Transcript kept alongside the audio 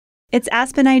It's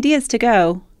Aspen Ideas to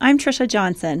Go. I'm Trisha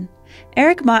Johnson.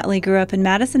 Eric Motley grew up in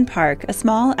Madison Park, a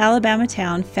small Alabama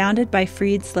town founded by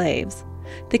freed slaves.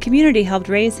 The community helped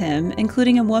raise him,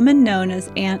 including a woman known as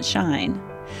Aunt Shine.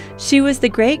 She was the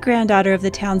great-granddaughter of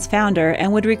the town's founder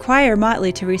and would require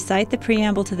Motley to recite the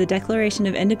preamble to the Declaration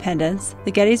of Independence,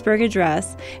 the Gettysburg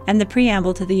Address, and the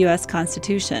preamble to the U.S.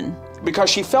 Constitution. Because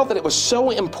she felt that it was so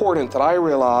important that I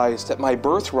realized that my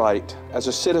birthright as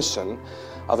a citizen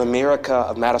of America,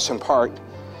 of Madison Park,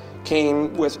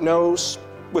 came with no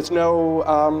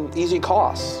easy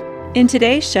costs. In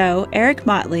today's show, Eric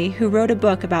Motley, who wrote a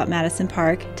book about Madison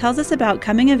Park, tells us about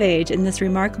coming of age in this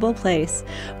remarkable place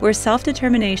where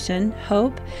self-determination,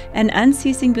 hope, and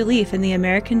unceasing belief in the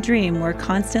American dream were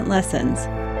constant lessons.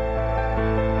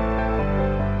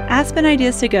 Aspen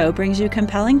Ideas to Go brings you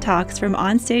compelling talks from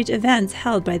onstage events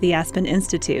held by the Aspen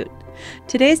Institute.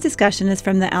 Today's discussion is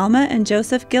from the Alma and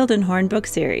Joseph Gildenhorn book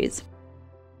series.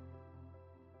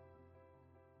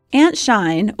 Aunt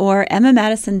Shine, or Emma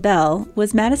Madison Bell,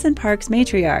 was Madison Park's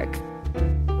matriarch.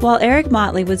 While Eric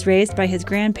Motley was raised by his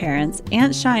grandparents,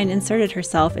 Aunt Shine inserted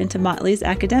herself into Motley's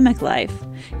academic life,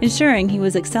 ensuring he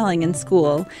was excelling in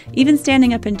school, even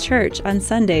standing up in church on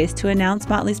Sundays to announce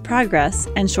Motley's progress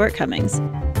and shortcomings.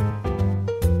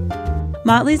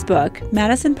 Motley's book,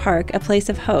 Madison Park, A Place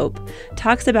of Hope,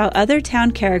 talks about other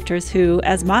town characters who,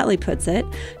 as Motley puts it,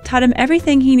 taught him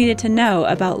everything he needed to know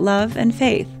about love and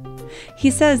faith. He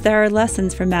says there are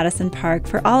lessons from Madison Park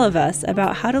for all of us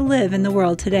about how to live in the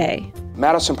world today.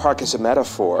 Madison Park is a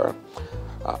metaphor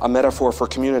for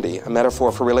community, a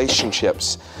metaphor for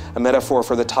relationships, a metaphor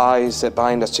for the ties that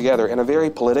bind us together in a very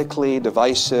politically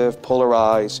divisive,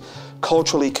 polarized,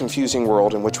 culturally confusing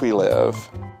world in which we live.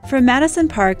 From Madison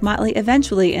Park, Motley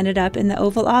eventually ended up in the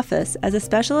Oval Office as a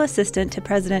special assistant to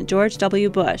President George W.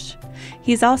 Bush.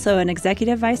 He's also an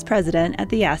executive vice president at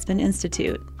the Aspen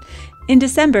Institute. In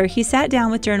December, he sat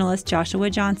down with journalist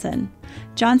Joshua Johnson.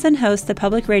 Johnson hosts the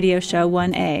public radio show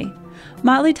 1A.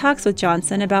 Motley talks with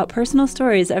Johnson about personal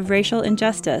stories of racial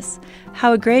injustice,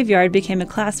 how a graveyard became a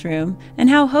classroom,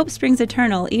 and how hope springs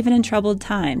eternal even in troubled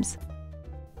times.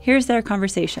 Here's their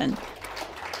conversation.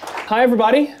 Hi,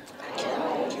 everybody.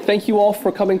 Thank you all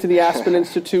for coming to the Aspen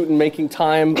Institute and making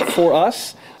time for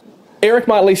us. Eric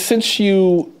Motley, since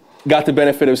you got the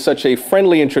benefit of such a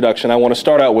friendly introduction, I want to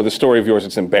start out with a story of yours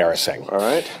that's embarrassing. All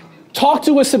right. Talk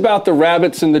to us about the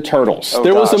rabbits and the turtles. Oh,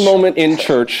 there was gosh. a moment in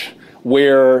church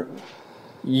where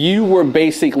you were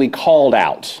basically called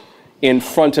out in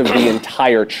front of the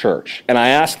entire church. And I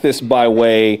ask this by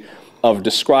way of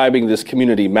describing this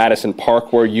community, Madison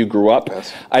Park, where you grew up.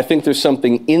 Yes. I think there's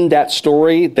something in that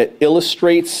story that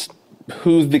illustrates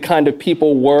who the kind of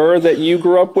people were that you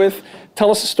grew up with.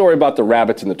 Tell us a story about the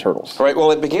rabbits and the turtles. All right,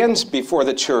 well, it begins before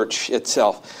the church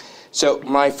itself. So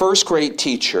my first grade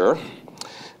teacher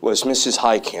was Mrs.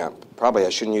 Highcamp. Probably I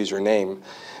shouldn't use her name.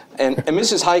 And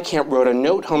Mrs. Highcamp wrote a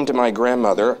note home to my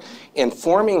grandmother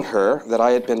informing her that I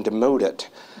had been demoted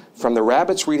from the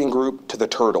rabbits reading group to the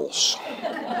turtles.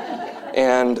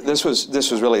 And this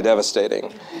was really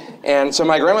devastating. And so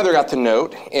my grandmother got the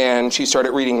note, and she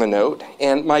started reading the note.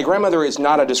 And my grandmother is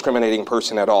not a discriminating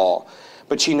person at all,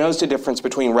 but she knows the difference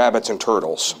between rabbits and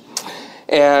turtles.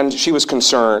 And she was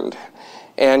concerned.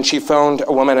 And she phoned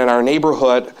a woman in our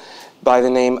neighborhood by the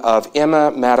name of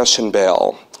Emma Madison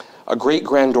Bell, a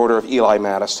great-granddaughter of Eli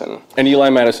Madison. And Eli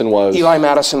Madison was? Eli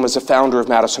Madison was the founder of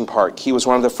Madison Park. He was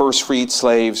one of the first freed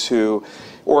slaves who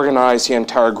organized the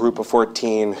entire group of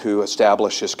 14 who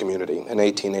established this community in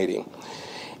 1880.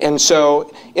 And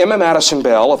so Emma Madison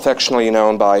Bell, affectionately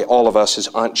known by all of us as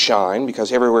Aunt Shine,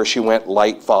 because everywhere she went,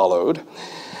 light followed.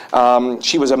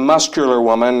 She was a muscular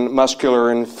woman,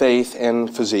 muscular in faith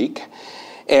and physique,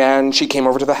 and she came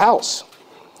over to the house.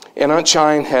 And Aunt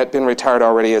Shine had been retired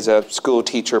already as a school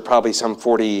teacher, probably some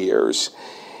 40 years,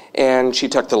 and she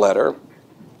took the letter.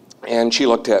 And she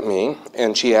looked at me,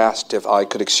 and she asked if I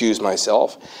could excuse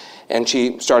myself. And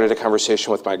she started a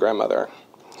conversation with my grandmother.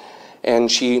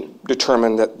 And she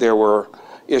determined that there were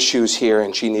issues here,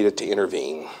 and she needed to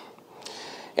intervene.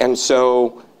 And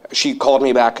so she called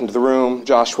me back into the room,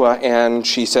 Joshua, and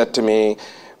she said to me,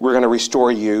 "We're going to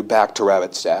restore you back to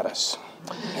rabbit status."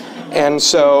 And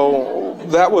so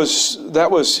that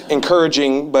was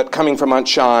encouraging, but coming from Aunt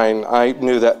Shine, I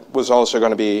knew that was also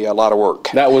going to be a lot of work.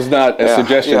 That was not a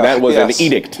suggestion, that was an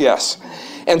edict. Yes.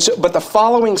 And so, but the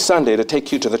following Sunday, to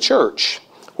take you to the church,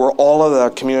 where all of the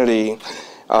community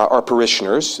are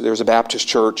parishioners, there's a Baptist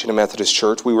church and a Methodist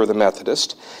church, we were the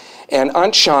Methodist, and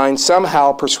Aunt Shine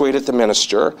somehow persuaded the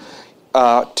minister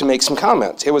to make some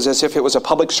comments. It was as if it was a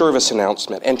public service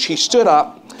announcement, and she stood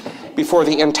up before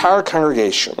the entire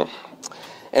congregation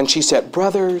And she said,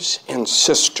 "Brothers and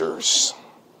sisters,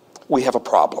 we have a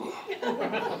problem.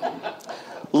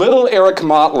 Little Eric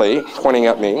Motley," pointing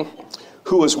at me,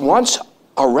 "who was once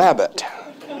a rabbit,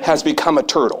 has become a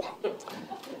turtle.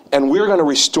 And we're going to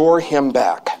restore him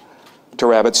back to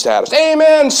rabbit status."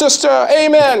 Amen, sister,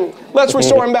 amen. Let's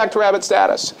restore him back to rabbit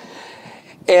status.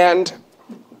 And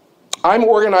I'm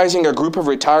organizing a group of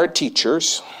retired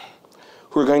teachers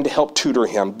who are going to help tutor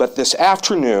him. But this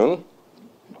afternoon,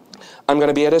 I'm going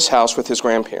to be at his house with his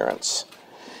grandparents.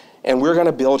 And we're going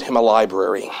to build him a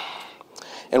library.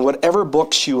 And whatever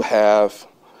books you have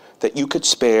that you could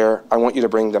spare, I want you to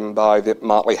bring them by the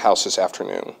Motley house this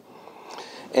afternoon.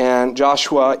 And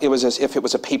Joshua, it was as if it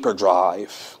was a paper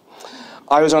drive.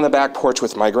 I was on the back porch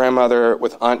with my grandmother,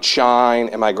 with Aunt Shine,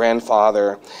 and my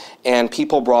grandfather, and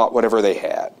people brought whatever they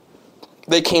had.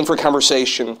 They came for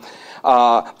conversation.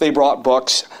 They brought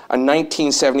books, a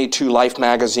 1972 Life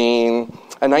magazine,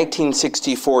 a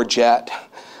 1964 Jet,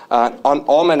 an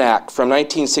almanac from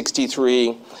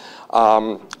 1963,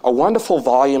 a wonderful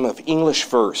volume of English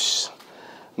verse,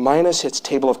 minus its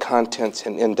table of contents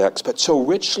and index, but so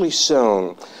richly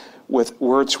sewn with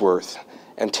Wordsworth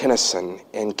and Tennyson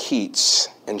and Keats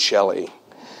and Shelley.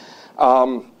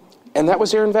 And that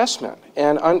was their investment.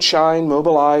 And Aunt Shine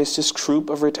mobilized this troupe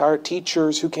of retired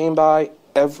teachers who came by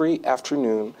every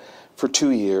afternoon for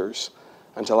 2 years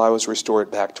until I was restored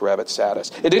back to rabbit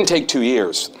status. It didn't take 2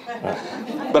 years,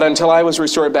 but until I was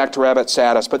restored back to rabbit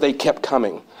status, but they kept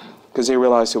coming because they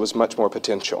realized there was much more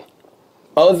potential.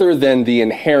 Other than the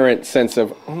inherent sense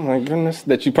of, oh my goodness,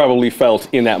 that you probably felt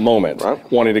in that moment, right,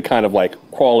 wanting to kind of like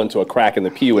crawl into a crack in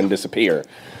the pew and disappear,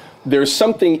 there's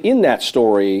something in that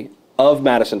story of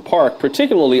Madison Park,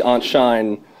 particularly Aunt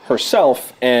Shine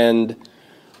herself, and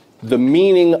the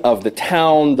meaning of the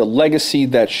town, the legacy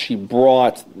that she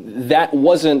brought. That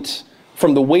wasn't,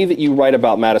 from the way that you write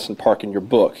about Madison Park in your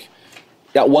book,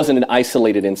 that wasn't an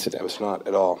isolated incident. It was not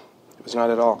at all. It was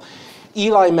not at all.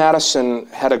 Eli Madison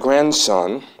had a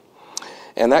grandson,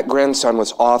 and that grandson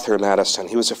was Arthur Madison.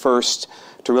 He was the first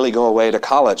to really go away to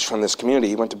college from this community.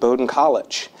 He went to Bowdoin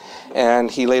College, and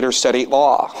he later studied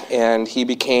law, and he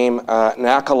became an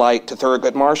acolyte to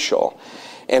Thurgood Marshall.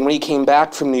 And when he came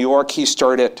back from New York, he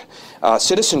started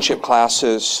citizenship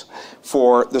classes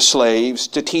for the slaves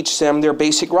to teach them their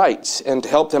basic rights and to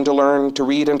help them to learn to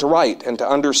read and to write and to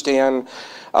understand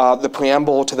the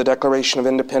preamble to the Declaration of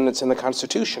Independence and the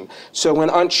Constitution. So when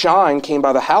Aunt Shine came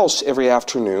by the house every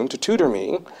afternoon to tutor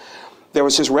me, there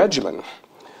was his regimen.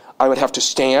 I would have to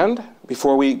stand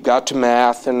before we got to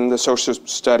math and the social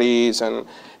studies and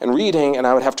reading, and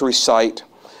I would have to recite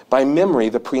by memory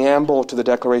the preamble to the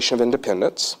Declaration of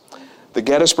Independence, the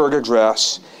Gettysburg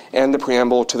Address, and the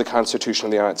preamble to the Constitution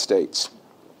of the United States.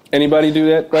 Anybody do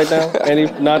that right now?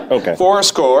 Not? Okay.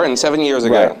 7 years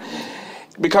ago. Right.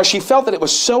 Because she felt that it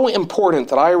was so important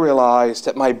that I realized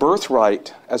that my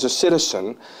birthright as a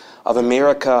citizen of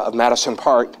America, of Madison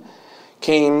Park,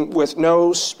 came with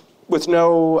no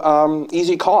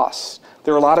easy costs.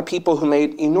 There were a lot of people who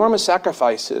made enormous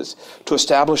sacrifices to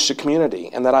establish the community,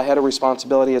 and that I had a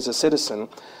responsibility as a citizen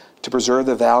to preserve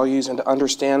the values and to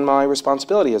understand my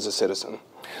responsibility as a citizen.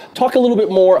 Talk a little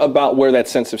bit more about where that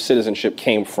sense of citizenship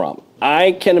came from.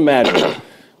 I can imagine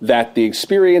that the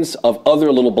experience of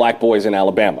other little black boys in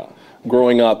Alabama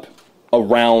growing up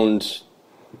around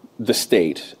the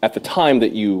state at the time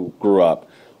that you grew up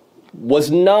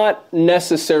was not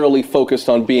necessarily focused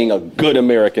on being a good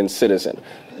American citizen.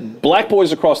 Black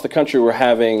boys across the country were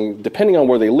having, depending on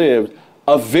where they lived,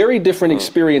 a very different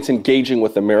experience engaging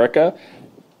with America.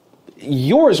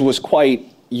 Yours was quite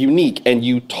unique, and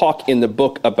you talk in the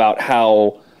book about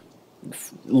how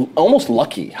almost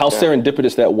lucky, how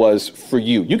serendipitous that was for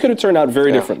you. You could have turned out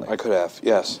very differently. I could have,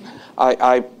 yes.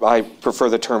 I prefer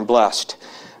the term blessed.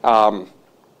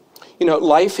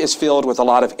 Life is filled with a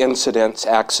lot of incidents,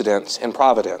 accidents, and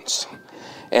providence.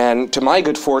 And to my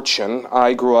good fortune,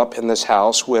 I grew up in this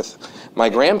house with my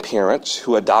grandparents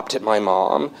who adopted my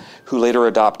mom, who later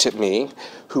adopted me,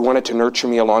 who wanted to nurture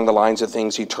me along the lines of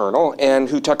things eternal, and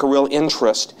who took a real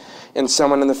interest in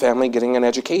someone in the family getting an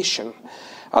education.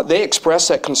 They expressed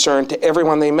that concern to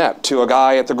everyone they met, to a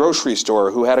guy at the grocery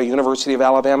store who had a University of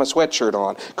Alabama sweatshirt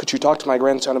on. Could you talk to my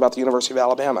grandson about the University of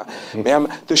Alabama? Ma'am,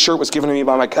 this shirt was given to me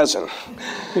by my cousin.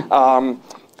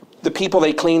 The people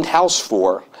they cleaned house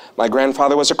for. My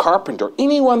grandfather was a carpenter.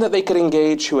 Anyone that they could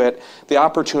engage who had the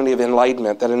opportunity of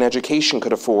enlightenment that an education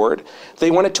could afford, they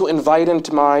wanted to invite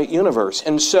into my universe.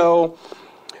 And so,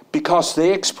 because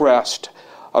they expressed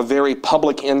a very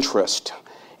public interest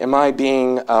and my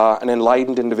being an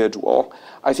enlightened individual,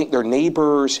 I think their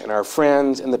neighbors and our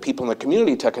friends and the people in the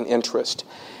community took an interest.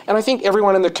 And I think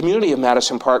everyone in the community of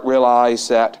Madison Park realized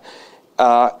that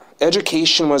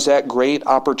education was that great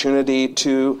opportunity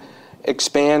to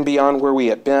expand beyond where we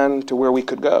had been to where we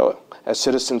could go as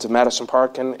citizens of Madison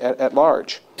Park and at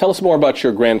large. Tell us more about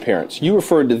your grandparents. You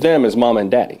referred to them as Mom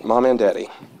and Daddy. Mom and Daddy.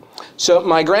 So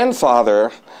my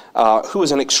grandfather, who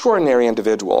was an extraordinary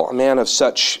individual, a man of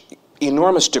such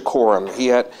enormous decorum, he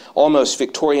had almost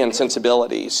Victorian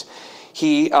sensibilities.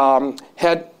 He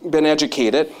had been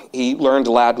educated. He learned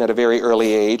Latin at a very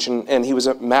early age, and he was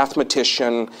a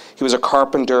mathematician. He was a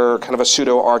carpenter, kind of a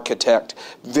pseudo-architect,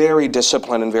 very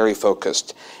disciplined and very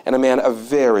focused, and a man of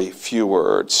very few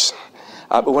words.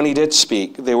 But when he did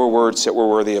speak, they were words that were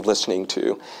worthy of listening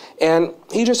to. And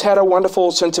he just had a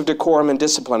wonderful sense of decorum and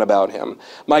discipline about him.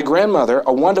 My grandmother,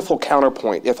 a wonderful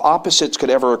counterpoint, if opposites could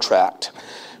ever attract.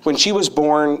 When she was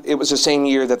born, it was the same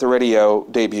year that the radio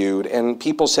debuted, and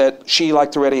people said she,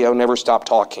 like the radio, never stopped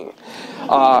talking.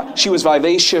 She was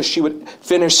vivacious. She would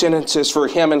finish sentences for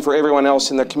him and for everyone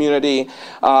else in the community.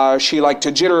 She liked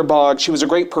to jitterbug. She was a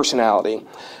great personality,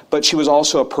 but she was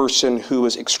also a person who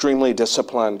was extremely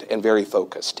disciplined and very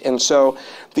focused. And so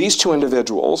these two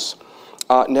individuals,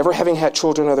 never having had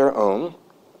children of their own,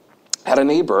 had a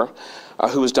neighbor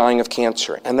who was dying of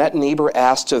cancer, and that neighbor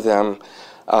asked of them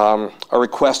a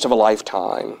request of a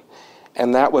lifetime,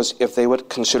 and that was if they would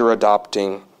consider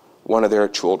adopting one of their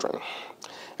children.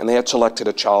 And they had selected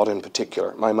a child in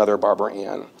particular, my mother, Barbara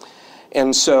Ann.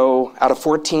 And so out of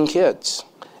 14 kids,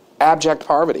 abject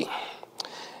poverty.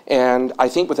 And I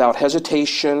think without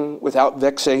hesitation, without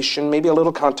vexation, maybe a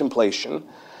little contemplation,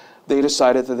 they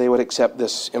decided that they would accept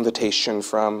this invitation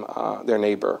from their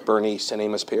neighbor, Bernice and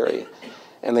Amos Perry.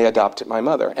 And they adopted my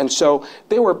mother. And so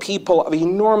they were people of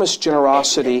enormous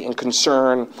generosity and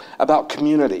concern about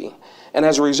community. And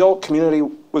as a result, community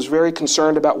was very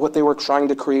concerned about what they were trying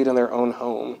to create in their own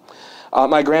home.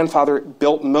 My grandfather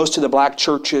built most of the black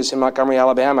churches in Montgomery,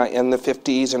 Alabama in the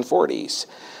 50s and 40s.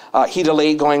 He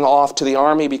delayed going off to the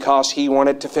Army because he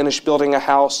wanted to finish building a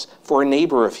house for a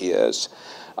neighbor of his.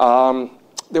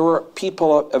 There were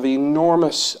people of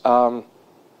enormous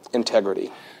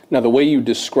integrity. Now, the way you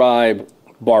describe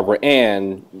Barbara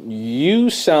Ann,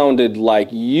 you sounded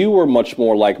like you were much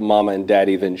more like Mama and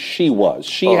Daddy than she was.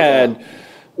 She had, yeah.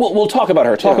 Well, we'll talk about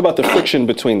her. Talk about the friction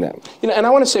between them. You know, and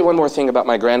I want to say one more thing about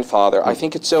my grandfather. I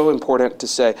think it's so important to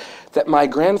say that my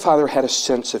grandfather had a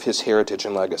sense of his heritage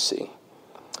and legacy.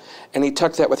 And he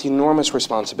took that with enormous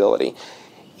responsibility.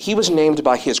 He was named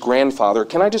by his grandfather.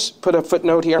 Can I just put a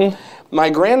footnote here? Mm-hmm.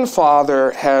 My grandfather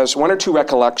has one or two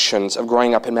recollections of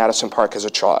growing up in Madison Park as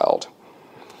a child.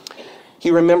 He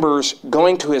remembers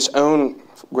going to his own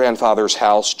grandfather's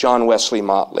house, John Wesley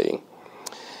Motley,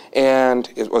 and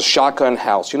it was shotgun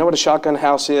house. You know what a shotgun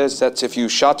house is? That's if you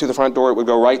shot through the front door, it would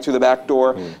go right through the back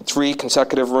door, 3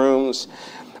 consecutive rooms.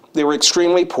 They were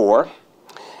extremely poor,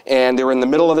 and they were in the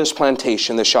middle of this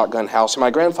plantation, this shotgun house, and my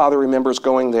grandfather remembers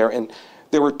going there, and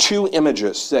there were 2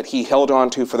 images that he held on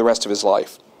to for the rest of his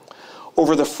life.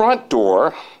 Over the front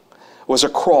door was a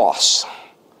cross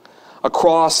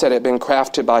that had been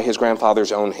crafted by his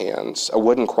grandfather's own hands, a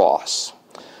wooden cross.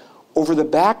 Over the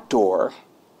back door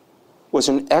was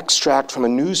an extract from a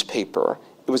newspaper.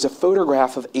 It was a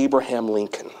photograph of Abraham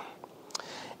Lincoln.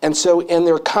 And so in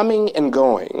their coming and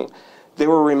going, they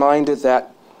were reminded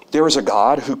that there is a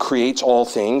God who creates all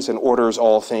things and orders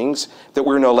all things, that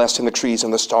we're no less than the trees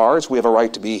and the stars. We have a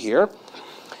right to be here.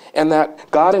 And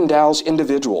that God endows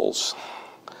individuals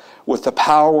with the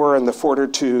power and the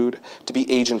fortitude to be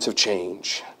agents of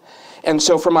change. And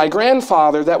so for my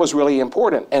grandfather, that was really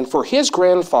important. And for his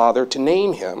grandfather to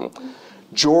name him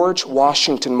George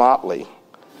Washington Motley,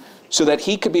 so that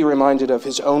he could be reminded of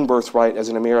his own birthright as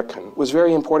an American, was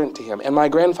very important to him. And my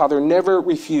grandfather never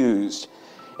refused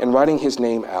in writing his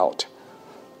name out,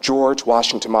 George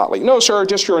Washington Motley. No, sir,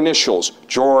 just your initials,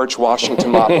 George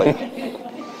Washington Motley.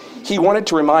 He wanted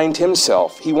to remind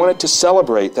himself, he wanted to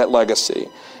celebrate that legacy,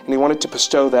 and he wanted to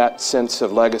bestow that sense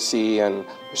of legacy and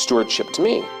stewardship to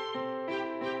me.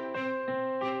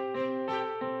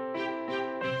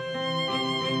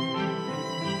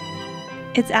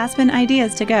 It's Aspen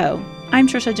Ideas to Go. I'm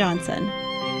Trisha Johnson.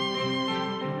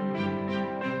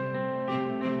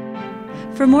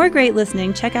 For more great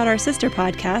listening, check out our sister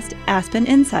podcast, Aspen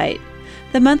Insight.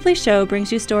 The monthly show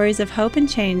brings you stories of hope and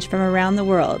change from around the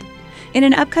world. In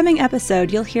an upcoming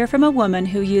episode, you'll hear from a woman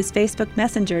who used Facebook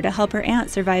Messenger to help her aunt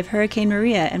survive Hurricane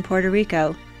Maria in Puerto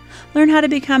Rico. Learn how to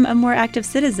become a more active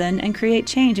citizen and create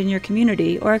change in your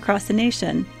community or across the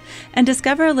nation. And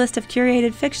discover a list of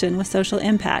curated fiction with social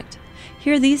impact.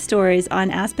 Hear these stories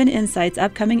on Aspen Insight's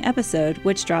upcoming episode,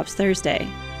 which drops Thursday.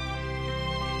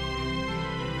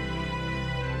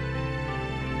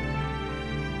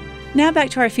 Now back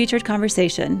to our featured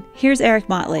conversation. Here's Eric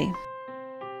Motley.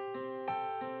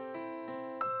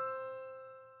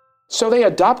 So they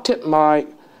adopted my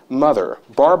mother,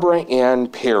 Barbara Ann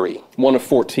Perry. One of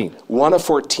 14. One of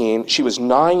 14. She was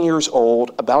 9 years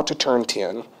old, about to turn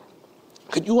 10.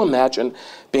 Could you imagine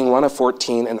being one of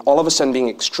 14 and all of a sudden being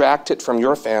extracted from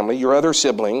your family, your other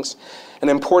siblings, and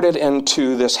imported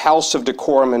into this house of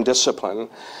decorum and discipline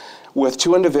with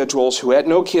two individuals who had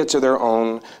no kids of their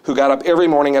own, who got up every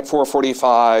morning at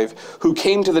 4:45, who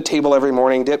came to the table every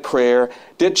morning, did prayer,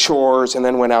 did chores, and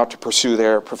then went out to pursue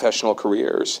their professional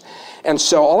careers. And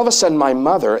so all of a sudden my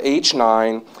mother, age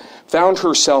 9, found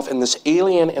herself in this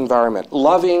alien environment,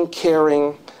 loving,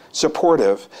 caring,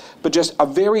 supportive, but just a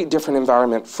very different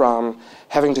environment from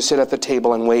having to sit at the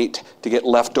table and wait to get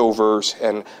leftovers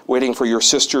and waiting for your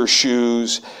sister's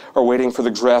shoes or waiting for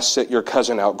the dress that your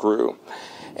cousin outgrew.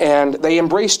 And they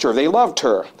embraced her, they loved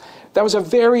her. That was a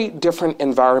very different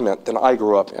environment than I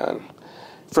grew up in.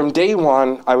 From day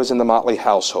one, I was in the Motley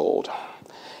household.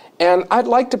 And I'd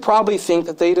like to probably think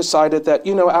that they decided that,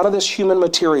 out of this human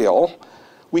material,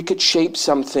 we could shape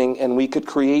something and we could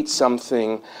create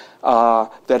something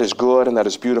that is good and that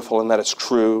is beautiful and that is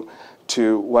true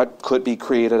to what could be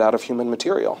created out of human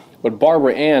material. But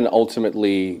Barbara Ann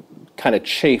ultimately kind of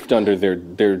chafed under their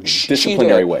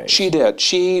disciplinary ways. She did.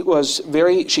 She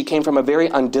came from a very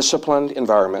undisciplined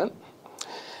environment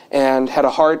and had a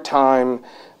hard time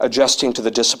adjusting to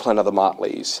the discipline of the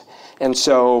Motleys. And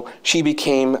so she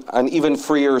became an even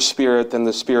freer spirit than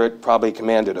the spirit probably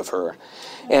commanded of her.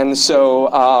 And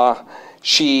so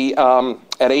she,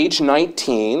 at age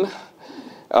 19,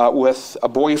 with a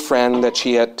boyfriend that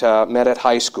she had met at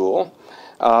high school,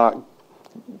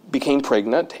 became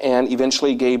pregnant and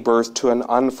eventually gave birth to an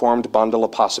unformed bundle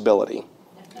of possibility.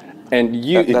 And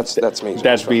you... That's me.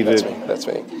 That's me.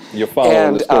 You're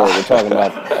following the story. We're talking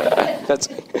about that's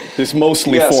this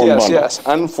mostly formed bundle. Yes,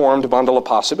 unformed bundle of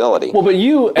possibility. Well, but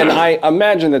you, and I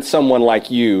imagine that someone like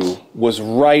you was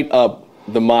right up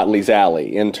the Motley's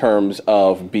alley in terms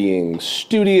of being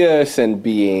studious and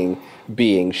being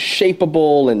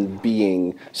shapeable and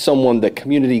being someone the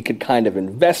community could kind of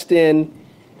invest in.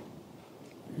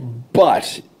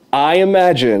 But I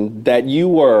imagine that you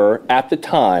were, at the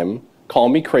time, call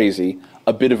me crazy,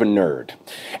 a bit of a nerd.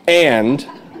 And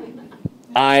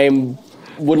I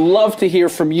would love to hear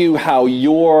from you how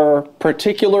your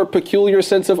peculiar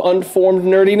sense of unformed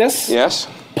nerdiness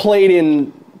played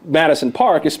in Madison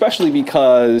Park, especially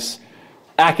because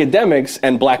academics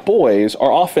and black boys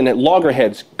are often at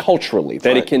loggerheads culturally,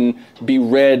 that it can be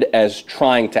read as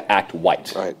trying to act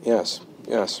white. Right, yes.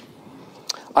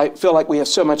 I feel like we have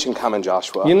so much in common,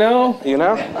 Joshua. You know?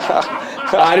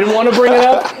 I didn't want to bring it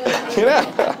up.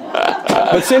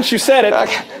 But since you said it.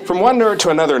 From one nerd to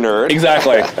another nerd.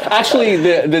 Exactly. Actually,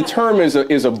 the term is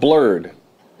a blurred.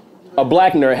 A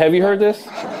black nerd. Have you heard this?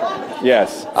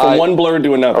 Yes. From one blurred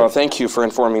to another. Oh, thank you for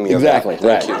informing me exactly, of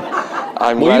that.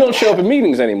 Thank you. You don't show up at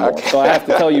meetings anymore, so I have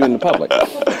to tell you in the public.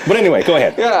 But anyway, go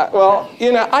ahead. Yeah, well,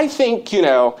 I think,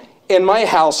 in my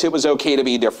house it was okay to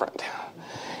be different.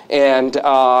 And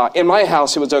in my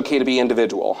house, it was okay to be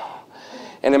individual.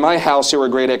 And in my house, there were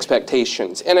great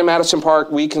expectations. And in Madison Park,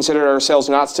 we considered ourselves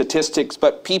not statistics,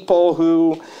 but people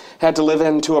who had to live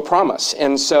into a promise.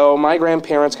 And so my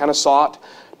grandparents kind of sought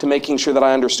to making sure that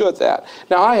I understood that.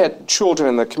 Now, I had children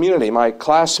in the community. My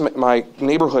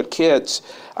neighborhood kids,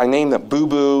 I named them Boo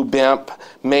Boo, Bimp,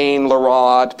 Maine,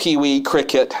 Larod, Pee Wee,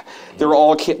 Cricket. They were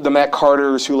all the Matt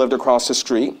Carters who lived across the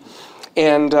street.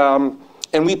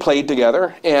 And we played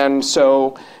together, and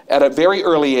so at a very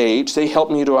early age, they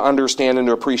helped me to understand and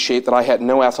to appreciate that I had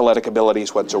no athletic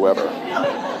abilities whatsoever.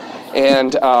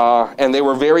 And they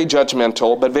were very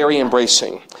judgmental, but very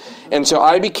embracing. And so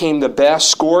I became the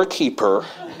best scorekeeper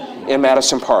in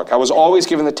Madison Park. I was always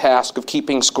given the task of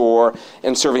keeping score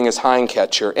and serving as hind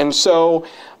catcher. And so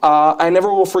I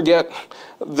never will forget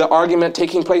the argument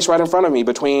taking place right in front of me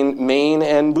between Maine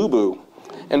and Boo Boo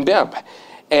and Bimp.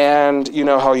 And you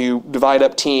know how you divide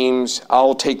up teams,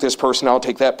 I'll take this person, I'll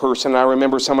take that person. And I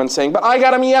remember someone saying, but I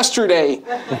got him yesterday.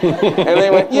 And they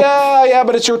went, yeah,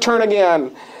 but it's your turn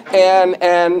again.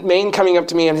 And Maine coming up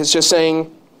to me and is just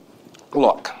saying,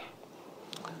 look,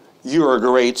 you're a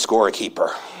great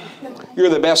scorekeeper. You're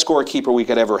the best scorekeeper we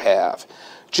could ever have.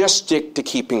 Just stick to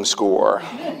keeping score.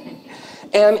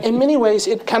 And in many ways,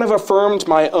 it kind of affirmed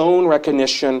my own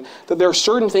recognition that there are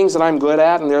certain things that I'm good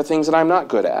at and there are things that I'm not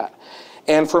good at.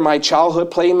 And for my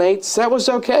childhood playmates, that was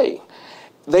okay.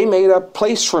 They made a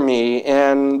place for me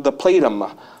in the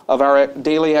playdom of our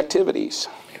daily activities.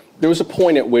 There was a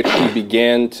point at which you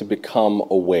began to become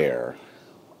aware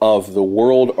of the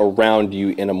world around you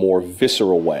in a more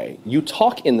visceral way. You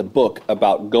talk in the book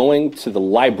about going to the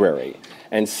library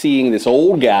and seeing this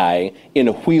old guy in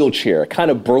a wheelchair,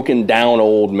 kind of broken down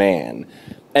old man.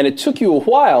 And it took you a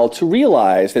while to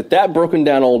realize that that broken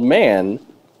down old man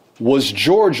was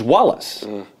George Wallace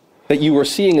that you were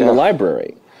seeing in the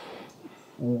library.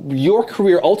 Your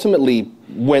career ultimately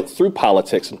went through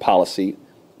politics and policy.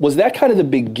 Was that kind of the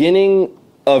beginning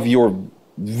of your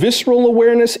visceral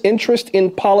awareness, interest in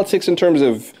politics in terms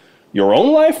of your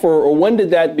own life, or when did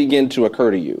that begin to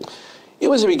occur to you? It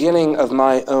was the beginning of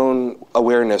my own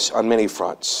awareness on many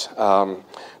fronts.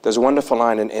 There's a wonderful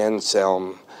line in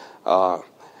Anselm,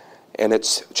 and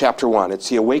it's chapter 1. It's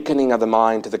the awakening of the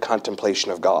mind to the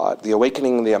contemplation of God, the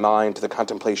awakening of the mind to the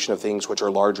contemplation of things which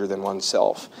are larger than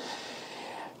oneself.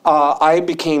 I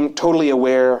became totally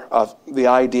aware of the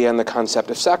idea and the concept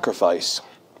of sacrifice.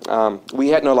 We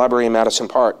had no library in Madison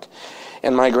Park,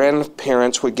 and my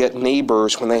grandparents would get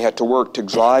neighbors when they had to work to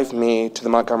drive me to the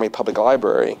Montgomery Public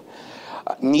Library.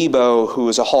 Nebo, who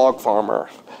was a hog farmer,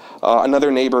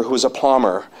 another neighbor who was a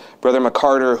plumber, Brother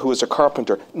McCarter, who was a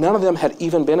carpenter. None of them had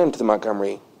even been into the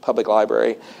Montgomery Public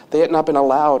Library. They had not been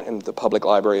allowed into the Public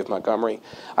Library of Montgomery.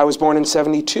 I was born in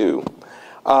 72.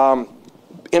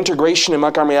 Integration in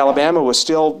Montgomery, Alabama was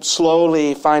still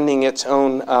slowly finding its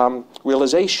own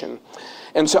realization.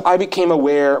 And so I became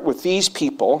aware with these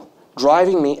people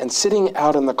driving me and sitting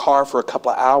out in the car for a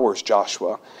couple of hours,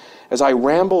 Joshua, as I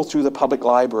rambled through the public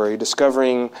library,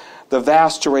 discovering the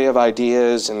vast array of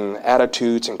ideas and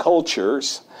attitudes and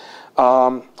cultures,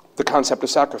 the concept of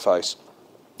sacrifice.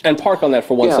 And park on that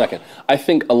for one second. I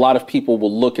think a lot of people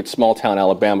will look at small town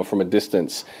Alabama from a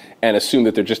distance and assume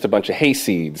that they're just a bunch of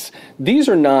hayseeds. These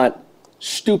are not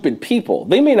stupid people.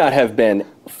 They may not have been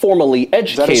formally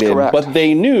educated, but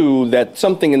they knew that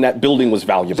something in that building was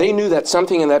valuable. They knew that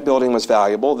something in that building was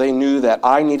valuable. They knew that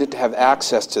I needed to have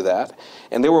access to that,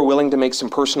 and they were willing to make some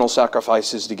personal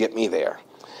sacrifices to get me there.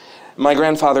 My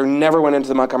grandfather never went into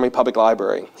the Montgomery Public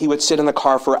Library. He would sit in the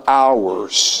car for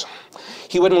hours.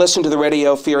 He wouldn't listen to the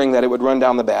radio, fearing that it would run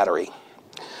down the battery.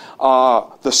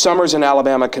 The summers in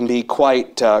Alabama can be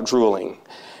quite drooling.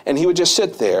 And he would just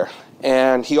sit there.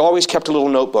 And he always kept a little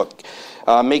notebook,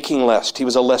 making lists. He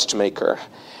was a list maker.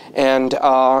 And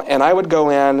I would go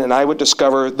in and I would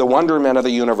discover the wonderment of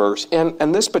the universe.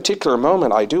 And this particular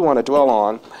moment I do want to dwell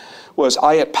on was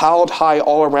I had piled high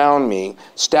all around me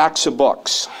stacks of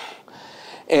books.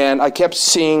 And I kept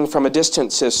seeing from a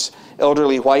distance this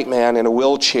elderly white man in a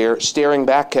wheelchair staring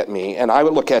back at me. And I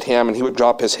would look at him and he would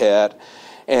drop his head.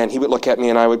 And he would look at me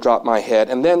and I would drop my head.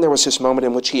 And then there was this moment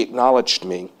in which he acknowledged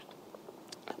me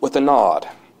with a nod.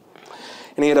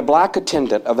 And he had a black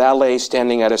attendant, a valet,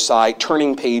 standing at his side,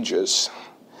 turning pages.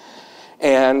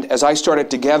 And as I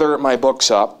started to gather my books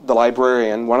up,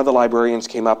 one of the librarians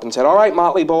came up and said, "All right,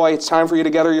 Motley boy, it's time for you to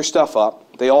gather your stuff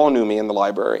up." They all knew me in the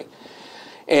library.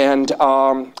 And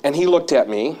he looked at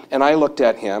me, and I looked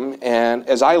at him, and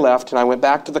as I left and I went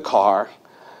back to the car,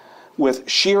 with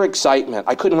sheer excitement,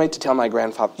 I couldn't wait to tell my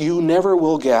grandfather, "You never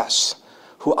will guess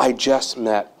who I just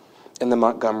met in the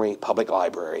Montgomery Public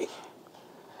Library."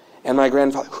 And my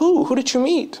grandfather, Who did you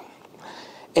meet?"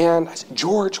 And I said,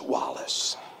 "George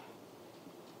Wallace."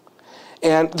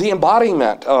 And the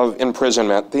embodiment of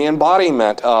imprisonment, the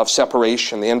embodiment of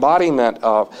separation, the embodiment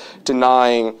of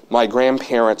denying my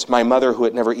grandparents, my mother who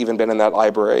had never even been in that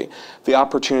library, the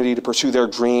opportunity to pursue their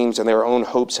dreams and their own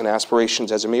hopes and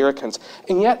aspirations as Americans.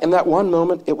 And yet, in that one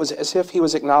moment, it was as if he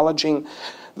was acknowledging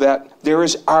that there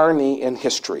is irony in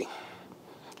history.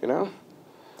 You know?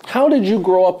 How did you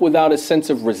grow up without a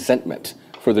sense of resentment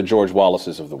for the George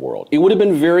Wallaces of the world? It would have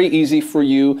been very easy for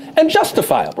you, and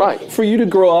justifiable, for you to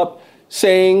grow up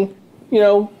saying,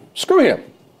 screw him,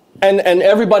 and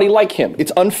everybody like him.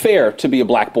 It's unfair to be a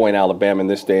black boy in Alabama in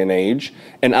this day and age,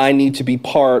 and I need to be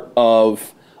part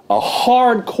of a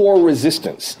hardcore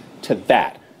resistance to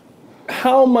that.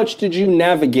 How much did you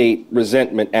navigate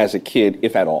resentment as a kid,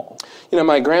 if at all?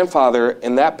 My grandfather,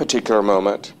 in that particular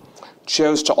moment,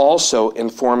 chose to also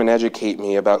inform and educate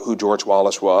me about who George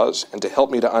Wallace was and to help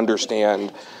me to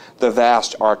understand the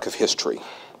vast arc of history.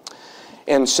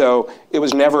 And so it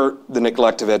was never the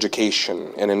neglect of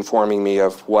education and informing me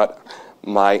of what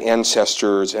my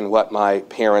ancestors and what my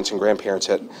parents and grandparents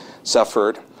had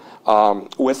suffered.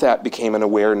 With that became an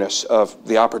awareness of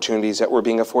the opportunities that were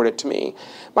being afforded to me.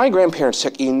 My grandparents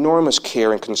took enormous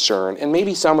care and concern, and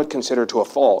maybe some would consider to a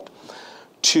fault,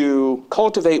 to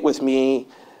cultivate with me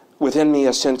within me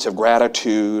a sense of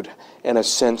gratitude and a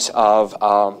sense of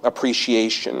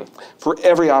appreciation for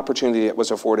every opportunity that was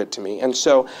afforded to me. And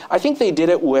so I think they did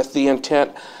it with the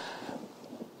intent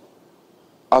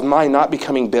of my not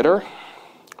becoming bitter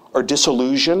or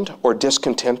disillusioned or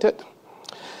discontented.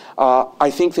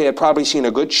 I think they had probably seen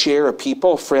a good share of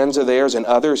people, friends of theirs and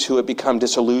others, who had become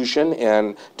disillusioned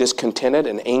and discontented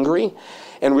and angry,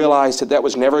 and realized that that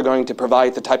was never going to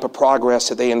provide the type of progress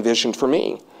that they envisioned for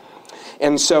me.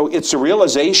 And so it's a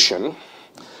realization,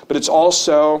 but it's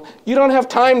also, you don't have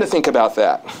time to think about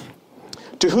that.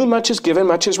 To whom much is given,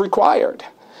 much is required.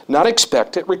 Not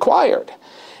expected, required.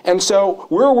 And so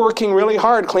we're working really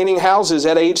hard cleaning houses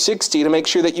at age 60 to make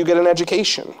sure that you get an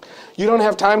education. You don't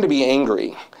have time to be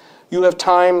angry. You have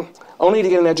time only to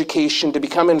get an education, to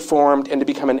become informed, and to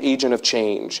become an agent of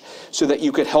change so that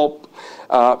you could help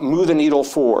move the needle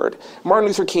forward. Martin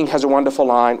Luther King has a wonderful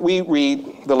line. We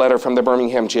read the letter from the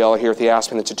Birmingham jail here at the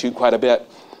Aspen Institute quite a bit.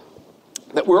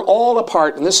 That we're all a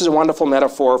part, and this is a wonderful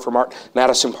metaphor for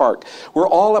Madison Park, we're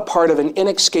all a part of an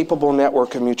inescapable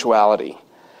network of mutuality.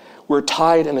 We're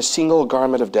tied in a single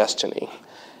garment of destiny,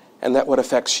 and that what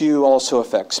affects you also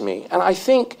affects me. And I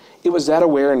think it was that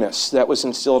awareness that was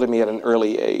instilled in me at an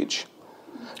early age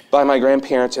by my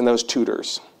grandparents and those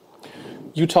tutors.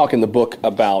 You talk in the book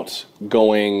about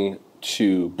going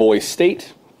to Boys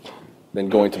State, then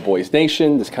going to Boys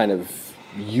Nation, this kind of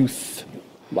youth,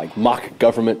 like mock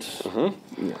government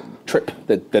trip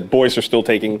that boys are still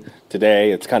taking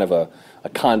today. It's kind of a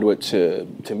conduit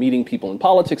to meeting people in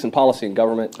politics and policy and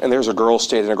government. And there's a girls'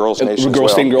 state and a girls' nation as well.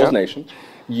 Girls' state and girls' nation.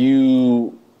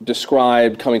 You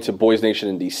described coming to Boys Nation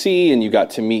in D.C., and you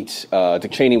got to meet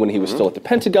Dick Cheney when he was still at the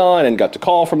Pentagon, and got to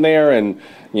call from there, and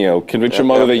convince your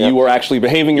mother that you were actually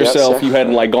behaving yourself. Yes, you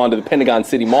hadn't gone to the Pentagon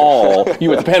City Mall. You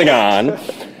were at the Pentagon,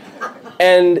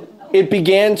 and it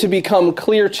began to become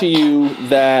clear to you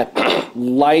that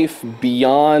life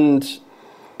beyond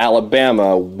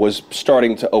Alabama was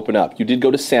starting to open up. You did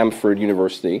go to Samford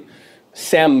University,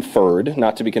 Samford,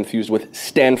 not to be confused with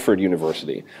Stanford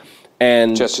University.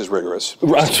 And just as rigorous.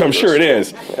 I'm sure it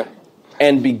is. Yeah.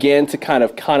 And began to kind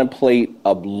of contemplate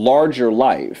a larger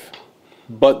life.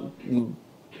 But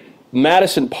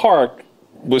Madison Park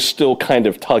was still kind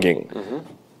of tugging.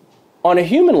 Mm-hmm. On a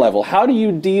human level, how do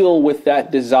you deal with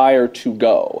that desire to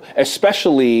go,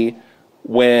 especially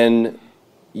when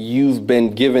you've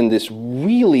been given this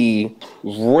really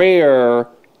rare,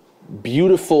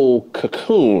 beautiful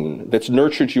cocoon that's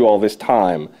nurtured you all this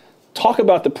time? Talk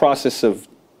about the process of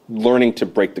learning to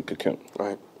break the cocoon.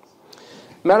 Right.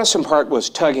 Madison Park was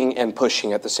tugging and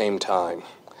pushing at the same time.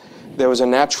 There was a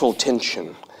natural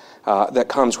tension that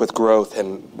comes with growth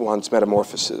and one's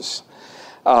metamorphosis.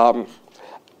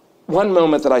 One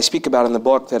moment that I speak about in the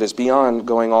book that is beyond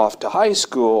going off to high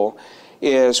school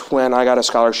is when I got a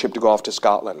scholarship to go off to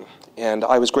Scotland. And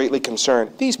I was greatly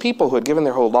concerned. These people who had given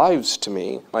their whole lives to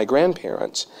me, my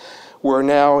grandparents, were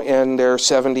now in their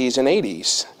 70s and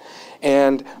 80s.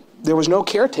 And there was no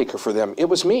caretaker for them. It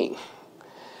was me.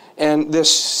 And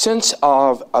this sense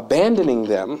of abandoning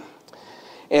them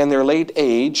and their late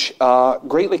age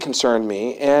greatly concerned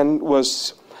me and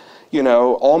was,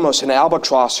 almost an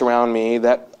albatross around me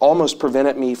that almost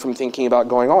prevented me from thinking about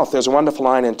going off. There's a wonderful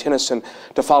line in Tennyson,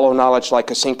 "To follow knowledge like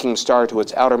a sinking star to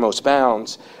its outermost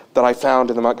bounds," that I found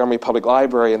in the Montgomery Public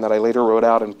Library and that I later wrote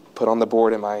out and put on the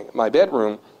board in my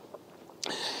bedroom.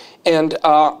 And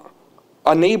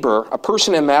a neighbor, a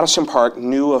person in Madison Park,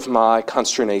 knew of my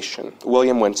consternation,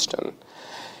 William Winston.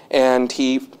 And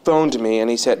he phoned me and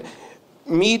he said,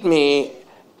 "Meet me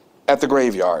at the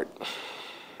graveyard."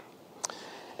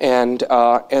 And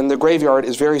the graveyard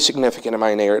is very significant in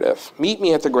my narrative. Meet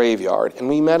me at the graveyard. And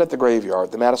we met at the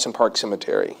graveyard, the Madison Park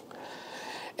Cemetery.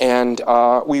 And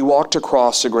we walked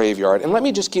across the graveyard. And let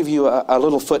me just give you a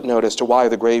little footnote as to why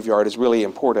the graveyard is really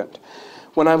important.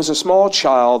 When I was a small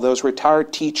child, those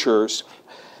retired teachers,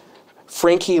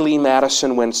 Frankie Lee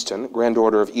Madison Winston,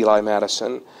 granddaughter of Eli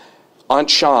Madison,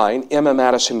 Aunt Shine, Emma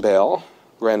Madison Bell,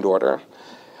 granddaughter,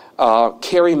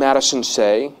 Carrie Madison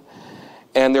Say,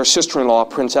 and their sister-in-law,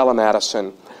 Prince Ella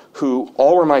Madison, who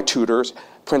all were my tutors.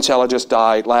 Prince Ella just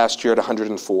died last year at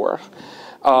 104.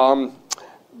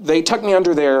 They tucked me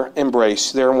under their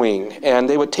embrace, their wing, and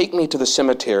they would take me to the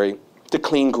cemetery to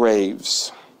clean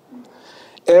graves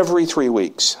every 3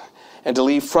 weeks and to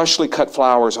leave freshly cut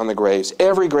flowers on the graves.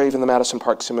 Every grave in the Madison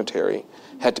Park Cemetery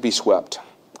had to be swept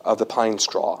of the pine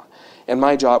straw, and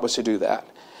my job was to do that.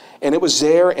 And it was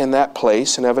there in that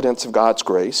place, an evidence of God's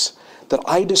grace, that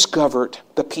I discovered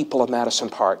the people of Madison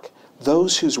Park,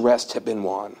 those whose rest had been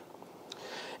won.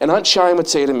 And Aunt Shine would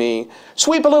say to me,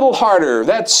 "Sweep a little harder.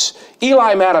 That's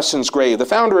Eli Madison's grave, the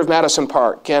founder of Madison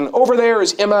Park. And over there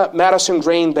is Emma Madison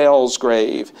Grain Bell's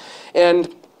grave.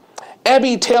 And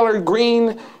Abby Taylor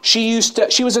Green, she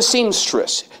was a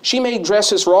seamstress. She made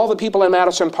dresses for all the people in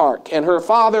Madison Park. And her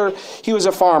father, he was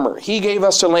a farmer. He gave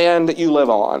us the land that you live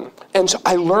on." And so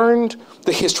I learned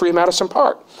the history of Madison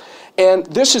Park. And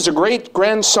this is a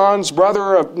great-grandson's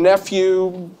brother, a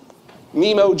nephew,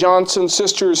 Nemo Johnson's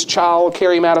sister's child,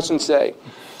 Carrie Madison Say.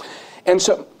 And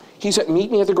so he said,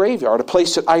 "Meet me at the graveyard," a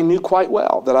place that I knew quite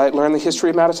well, that I had learned the history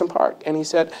of Madison Park. And he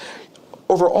said,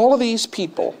 "Over all of these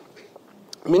people,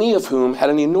 many of whom had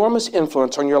an enormous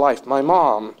influence on your life, my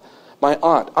mom, my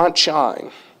aunt, Aunt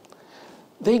Shine,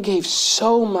 they gave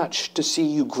so much to see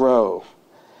you grow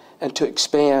and to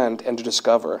expand and to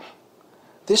discover.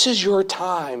 This is your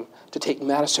time to take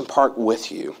Madison Park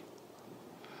with you.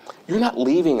 You're not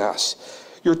leaving us.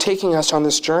 You're taking us on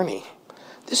this journey.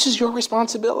 This is your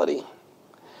responsibility.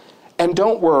 And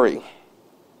don't worry.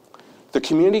 The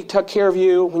community took care of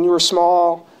you when you were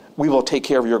small. We will take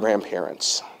care of your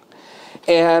grandparents."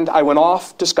 And I went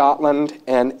off to Scotland,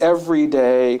 and every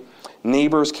day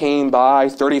neighbors came by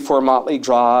 34 Motley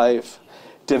Drive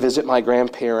to visit my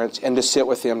grandparents and to sit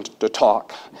with them to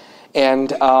talk. And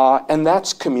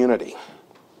that's community.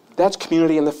 That's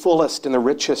community in the fullest and the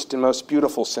richest and most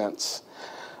beautiful sense.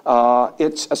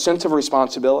 It's a sense of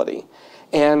responsibility.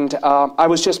 And I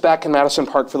was just back in Madison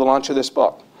Park for the launch of this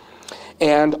book.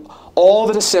 And all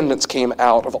the descendants came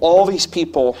out of all these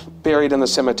people buried in the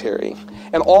cemetery,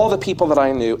 and all the people that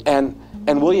I knew, and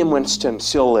William Winston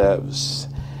still lives.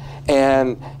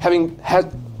 And having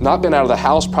not been out of the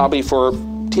house probably for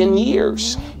 10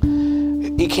 years,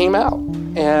 he came out,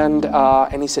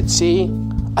 and he said, "See,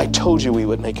 I told you we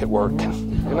would make it work,"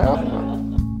 you know?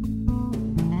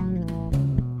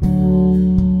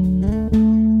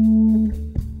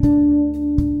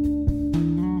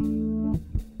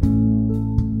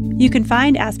 You can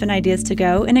find Aspen Ideas to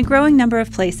Go in a growing number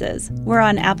of places. We're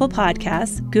on Apple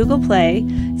Podcasts, Google Play,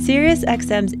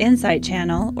 SiriusXM's Insight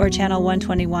Channel, or Channel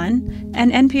 121,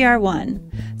 and NPR One.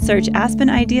 Search Aspen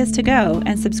Ideas to Go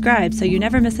and subscribe so you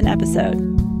never miss an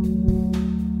episode.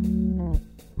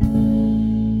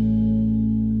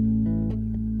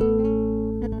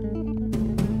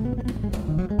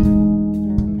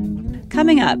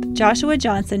 Coming up, Joshua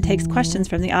Johnson takes questions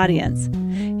from the audience.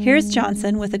 Here's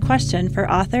Johnson with a question for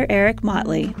author Eric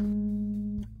Motley.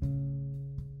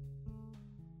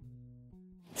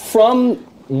 From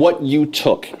what you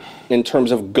took in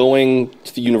terms of going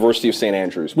to the University of St.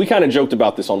 Andrews, we kind of joked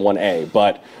about this on 1A,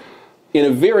 but in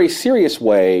a very serious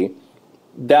way,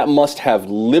 that must have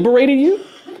liberated you,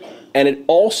 and it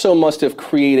also must have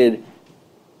created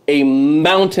a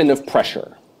mountain of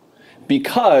pressure.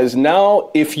 Because now,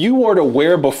 if you were to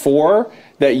wear before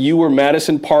that you were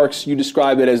Madison Park's, you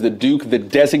described it as the Duke, the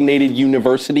designated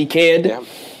university kid. Yeah.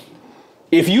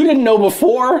 If you didn't know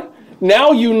before,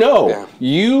 now you know. Yeah.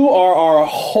 You are our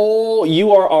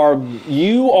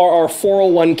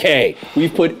 401k.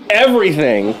 We've put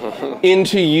everything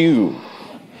into you.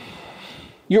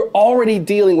 You're already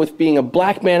dealing with being a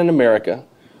black man in America,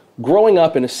 growing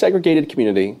up in a segregated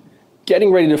community,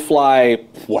 getting ready to fly,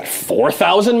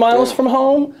 4,000 miles from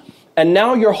home? And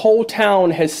now your whole town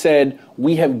has said,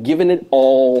 "We have given it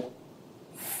all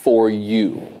for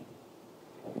you."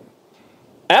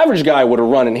 Average guy would have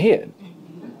run and hid.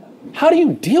 How do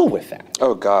you deal with that?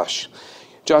 Oh, gosh.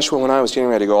 Joshua, when I was getting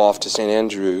ready to go off to St.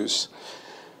 Andrews,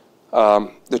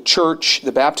 the church,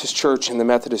 the Baptist church and the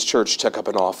Methodist church took up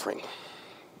an offering.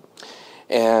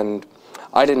 And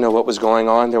I didn't know what was going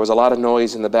on. There was a lot of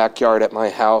noise in the backyard at my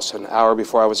house an hour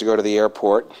before I was to go to the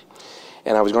airport.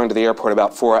 And I was going to the airport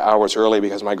about 4 hours early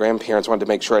because my grandparents wanted to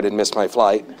make sure I didn't miss my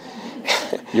flight.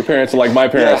 Your parents are like my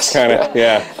parents, Yes, kind of,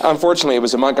 yeah. Unfortunately, it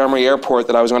was a Montgomery airport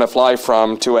that I was going to fly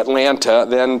from to Atlanta,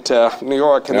 then to New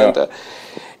York,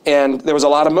 and there was a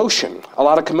lot of motion, a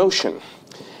lot of commotion.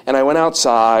 And I went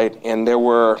outside, and there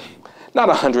were not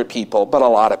 100 people, but a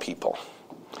lot of people.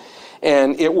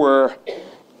 And it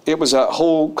was a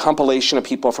whole compilation of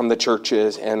people from the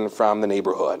churches and from the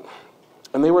neighborhood.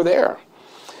 And they were there.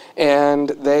 And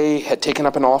they had taken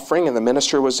up an offering, and the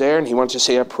minister was there, and he wanted to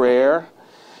say a prayer.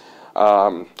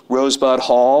 Rosebud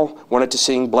Hall wanted to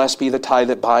sing "Blessed Be the Tie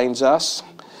That Binds Us."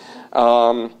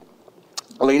 A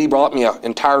lady brought me an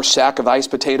entire sack of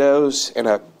iced potatoes and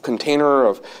a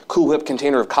Cool Whip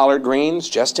container of collard greens,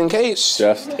 just in case.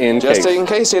 Just in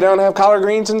case they don't have collard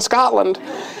greens in Scotland.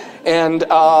 And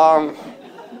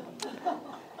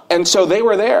so they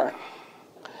were there.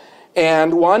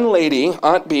 And one lady,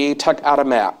 Aunt B, took out a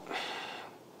map.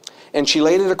 And she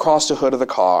laid it across the hood of the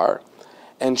car.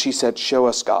 and she said, "Show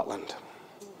us Scotland."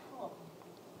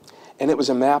 And it was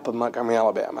a map of Montgomery,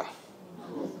 Alabama.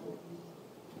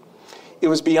 It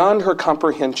was beyond her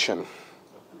comprehension,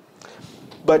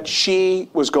 but she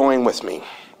was going with me,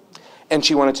 and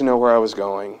she wanted to know where I was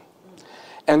going.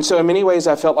 And so in many ways,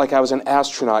 I felt like I was an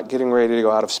astronaut getting ready to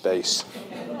go out of space.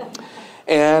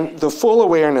 And the full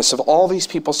awareness of all these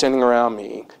people standing around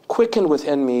me quickened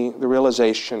within me the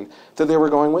realization that they were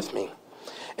going with me.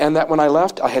 And that when I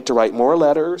left, I had to write more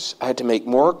letters, I had to make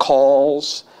more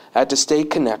calls, I had to stay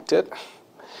connected.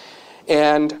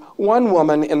 And one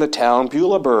woman in the town,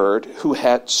 Beulah Bird, who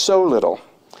had so little,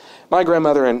 my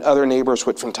grandmother and other neighbors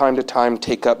would from time to time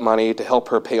take up money to help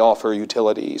her pay off her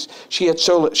utilities. She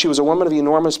was a woman of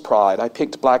enormous pride. I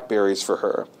picked blackberries for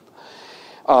her.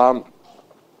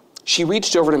 She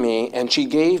reached over to me and she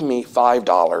gave me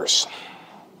 $5.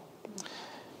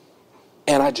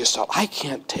 And I just thought, I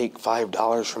can't take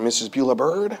 $5 from Mrs. Beulah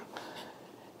Bird.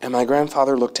 And my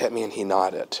grandfather looked at me and he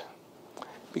nodded,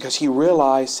 because he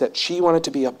realized that she wanted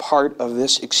to be a part of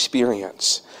this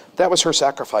experience. That was her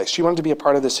sacrifice. She wanted to be a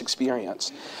part of this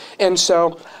experience. And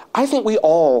so I think we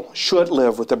all should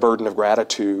live with the burden of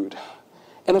gratitude.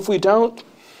 And if we don't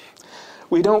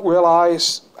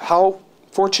realize how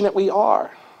fortunate we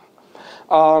are.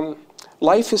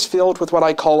 Life is filled with what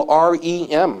I call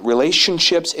REM,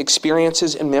 relationships,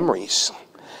 experiences, and memories.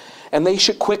 And they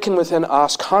should quicken within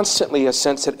us constantly a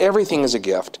sense that everything is a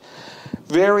gift.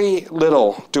 Very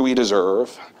little do we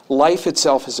deserve. Life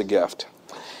itself is a gift.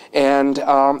 And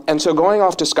so going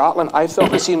off to Scotland, I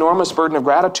felt this enormous burden of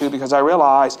gratitude because I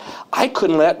realized I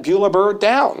couldn't let Beulah Bird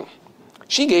down.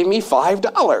 She gave me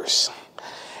 $5.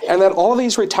 And that all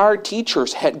these retired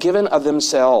teachers had given of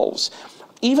themselves.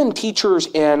 Even teachers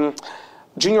in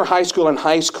junior high school and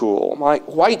high school, my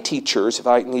white teachers, if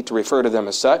I need to refer to them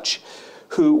as such,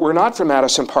 who were not from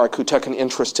Madison Park, who took an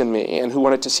interest in me and who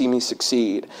wanted to see me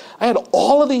succeed. I had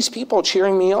all of these people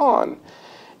cheering me on.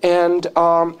 And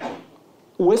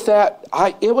with that,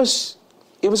 it was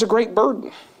a great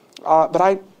burden,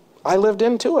 but I lived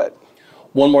into it.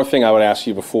 One more thing I would ask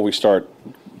you before we start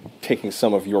taking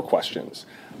some of your questions.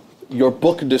 Your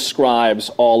book describes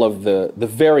all of the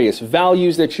various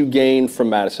values that you gained from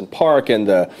Madison Park and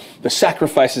the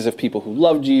sacrifices of people who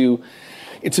loved you.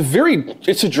 It's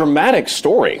a dramatic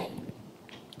story.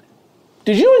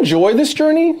 Did you enjoy this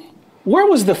journey? Where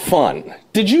was the fun?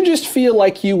 Did you just feel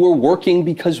like you were working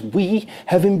because we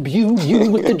have imbued you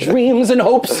with the dreams and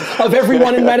hopes of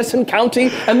everyone in Madison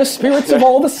County and the spirits of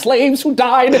all the slaves who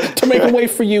died to make a way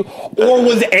for you? Or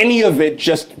was any of it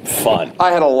just fun?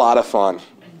 I had a lot of fun.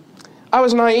 I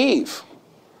was naive.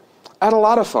 I had a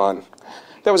lot of fun.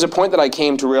 There was a point that I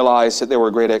came to realize that there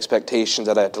were great expectations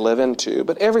that I had to live into,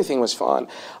 but everything was fun.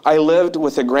 I lived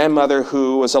with a grandmother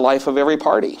who was the life of every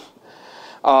party.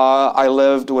 I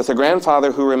lived with a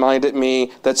grandfather who reminded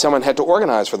me that someone had to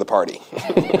organize for the party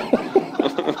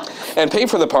and pay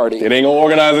for the party. It ain't gonna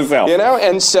organize itself. You know,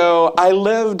 and so I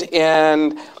lived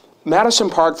in Madison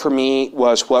Park. For me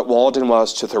was what Walden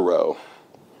was to Thoreau.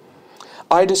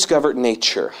 I discovered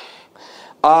nature.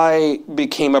 I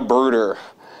became a birder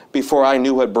before I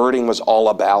knew what birding was all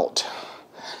about.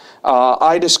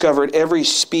 I discovered every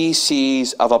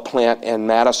species of a plant in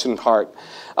Madison Park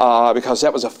because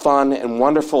that was a fun and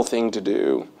wonderful thing to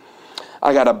do.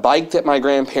 I got a bike that my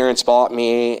grandparents bought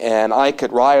me, and I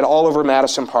could ride all over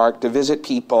Madison Park to visit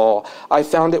people. I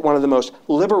found it one of the most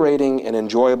liberating and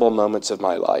enjoyable moments of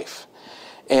my life.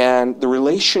 And the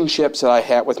relationships that I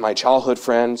had with my childhood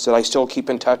friends that I still keep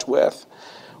in touch with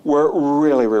were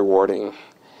really rewarding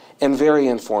and very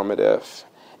informative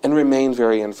and remain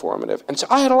very informative. And so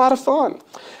I had a lot of fun.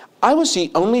 I was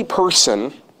the only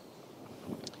person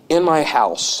in my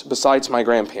house besides my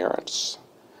grandparents.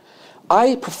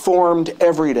 I performed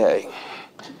every day.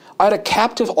 I had a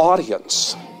captive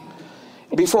audience.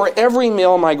 Before every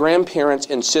meal, my grandparents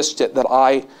insisted that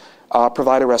I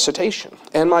provide a recitation.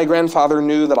 And my grandfather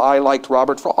knew that I liked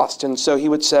Robert Frost, and so he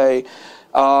would say,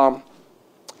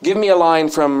 give me a line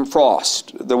from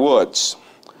Frost, The Woods.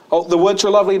 Oh, the woods are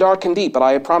lovely, dark and deep, but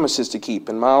I have promises to keep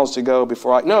and miles to go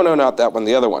before I... No, not that one,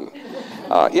 the other one.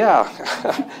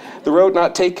 The road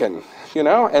not taken, you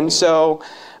know? And so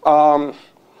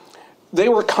they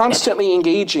were constantly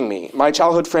engaging me. My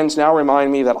childhood friends now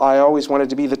remind me that I always wanted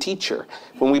to be the teacher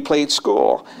when we played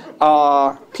school.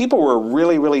 People were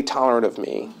really, really tolerant of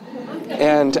me.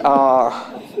 And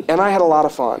I had a lot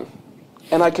of fun.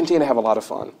 And I continue to have a lot of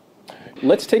fun.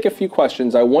 Let's take a few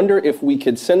questions. I wonder if we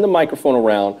could send the microphone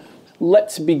around.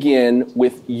 Let's begin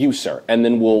with you, sir, and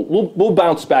then we'll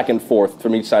bounce back and forth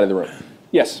from each side of the room.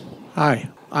 Yes. Hi.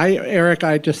 Eric,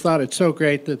 I just thought it's so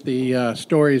great that the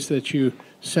stories that you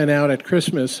sent out at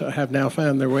Christmas have now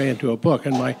found their way into a book.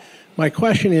 And my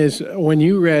question is, when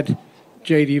you read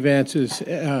J.D. Vance's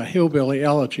Hillbilly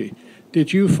Elegy,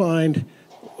 did you find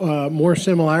more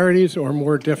similarities or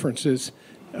more differences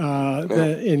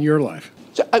in your life?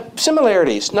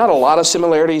 Similarities, not a lot of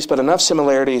similarities, but enough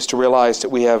similarities to realize that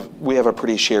we have a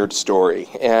pretty shared story.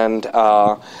 And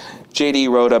J.D.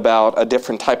 wrote about a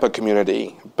different type of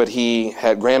community, but he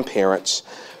had grandparents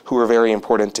who were very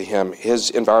important to him. His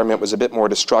environment was a bit more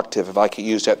destructive, if I could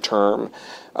use that term,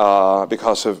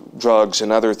 because of drugs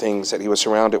and other things that he was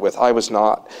surrounded with. I was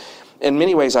not. In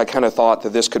many ways, I kind of thought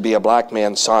that this could be a black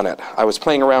man's sonnet. I was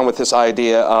playing around with this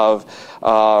idea of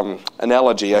an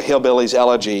elegy, a hillbilly's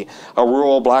elegy, a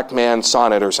rural black man's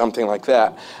sonnet or something like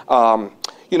that.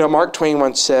 Mark Twain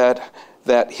once said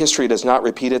that history does not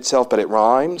repeat itself, but it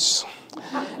rhymes.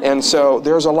 And so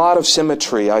there's a lot of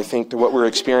symmetry, I think, to what we're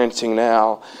experiencing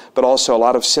now, but also a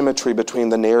lot of symmetry between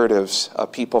the narratives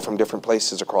of people from different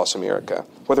places across America,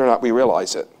 whether or not we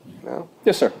realize it.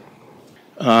 Yes, sir.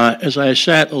 As I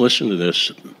sat and listened to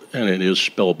this, and it is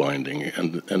spellbinding,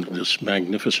 and this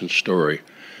magnificent story,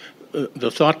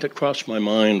 the thought that crossed my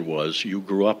mind was, you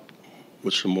grew up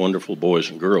with some wonderful boys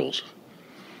and girls.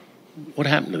 What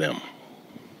happened to them?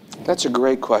 That's a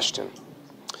great question.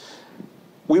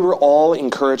 We were all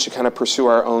encouraged to kind of pursue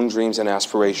our own dreams and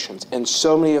aspirations, and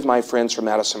so many of my friends from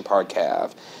Madison Park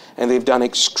have, and they've done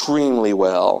extremely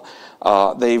well.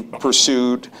 They've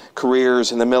pursued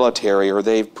careers in the military, or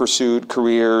they've pursued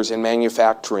careers in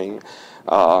manufacturing.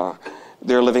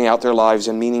 They're living out their lives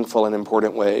in meaningful and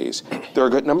important ways. There are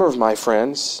a good number of my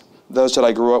friends, those that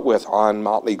I grew up with on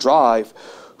Motley Drive,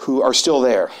 who are still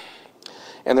there.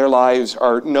 And their lives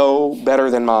are no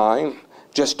better than mine,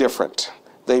 just different.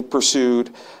 They've pursued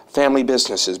family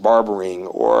businesses, barbering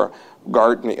or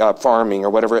gardening, farming, or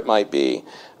whatever it might be.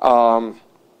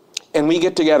 And we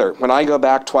get together. When I go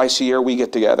back twice a year, we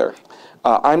get together.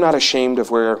 I'm not ashamed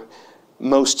of where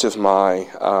most of my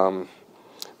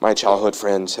childhood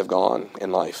friends have gone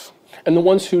in life. And the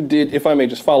ones who did, if I may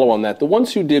just follow on that, the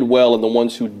ones who did well and the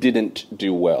ones who didn't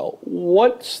do well,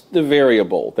 what's the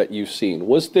variable that you've seen?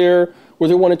 Were there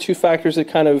one or two factors that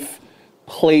kind of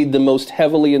played the most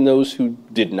heavily in those who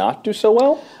did not do so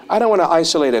well? I don't want to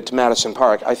isolate it to Madison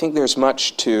Park. I think there's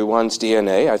much to one's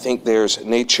DNA. I think there's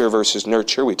nature versus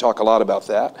nurture. We talk a lot about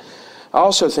that. I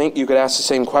also think you could ask the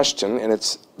same question, and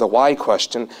it's the why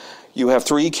question. You have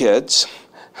 3 kids.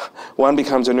 One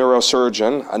becomes a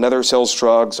neurosurgeon, another sells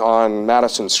drugs on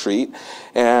Madison Street,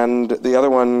 and the other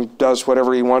one does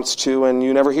whatever he wants to, and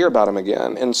you never hear about him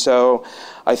again. And so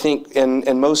I think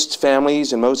in most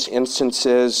families, in most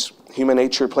instances, human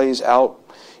nature plays out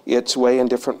its way in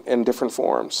different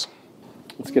forms.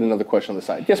 Let's get another question on the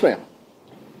side. Yes, ma'am.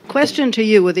 Question to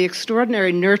you, with the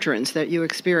extraordinary nurturance that you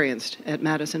experienced at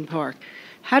Madison Park,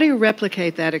 how do you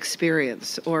replicate that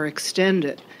experience or extend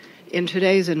it in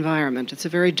today's environment? It's a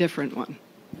very different one.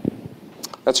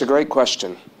 That's a great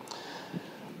question.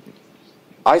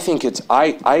 I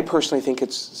personally think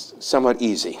it's somewhat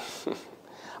easy.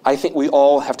 I think we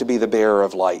all have to be the bearer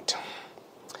of light.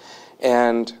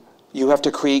 And you have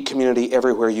to create community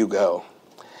everywhere you go.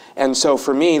 And so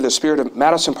for me, the spirit of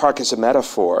Madison Park is a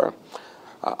metaphor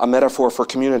for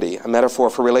community, a metaphor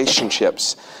for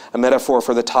relationships, a metaphor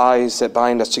for the ties that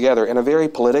bind us together in a very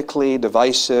politically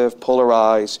divisive,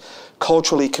 polarized,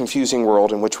 culturally confusing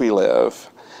world in which we live.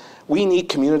 We need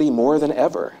community more than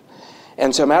ever.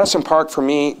 And so Madison Park for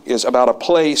me is about a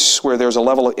place where there's a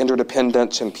level of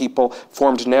interdependence and people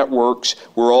formed networks.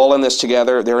 We're all in this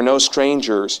together. There are no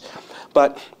strangers.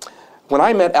 But when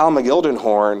I met Alma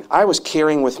Gildenhorn, I was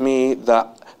carrying with me the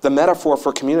metaphor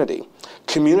for community.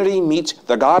 Community meets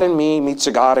the God in me, meets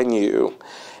the God in you.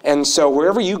 And so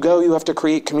wherever you go, you have to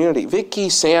create community. Vicki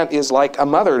Sant is like a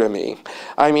mother to me.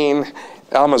 I mean,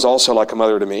 Alma's also like a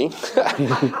mother to me.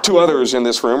 2 others in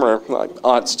this room are like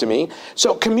aunts to me.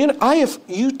 So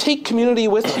you take community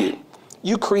with you.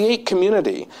 You create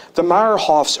community. The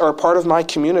Meyerhoffs are a part of my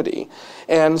community.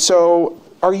 And so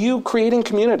are you creating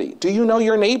community? Do you know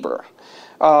your neighbor?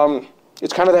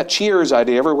 It's kind of that Cheers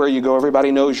idea. Everywhere you go,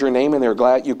 everybody knows your name and they're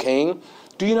glad you came.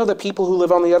 Do you know the people who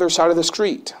live on the other side of the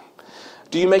street?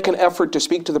 Do you make an effort to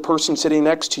speak to the person sitting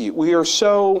next to you? We're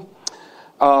so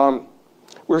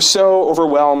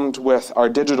overwhelmed with our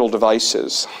digital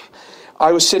devices.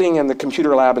 I was sitting in the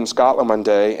computer lab in Scotland one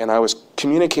day, and I was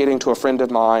communicating to a friend of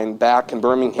mine back in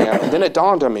Birmingham, and then it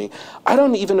dawned on me, I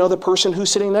don't even know the person who's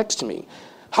sitting next to me.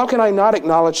 How can I not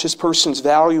acknowledge this person's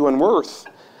value and worth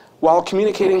while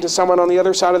communicating to someone on the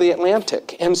other side of the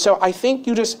Atlantic? And so I think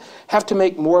you just have to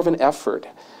make more of an effort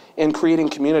in creating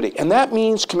community. And that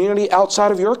means community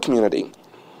outside of your community.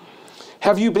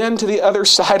 Have you been to the other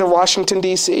side of Washington,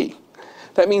 D.C.?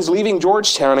 That means leaving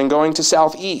Georgetown and going to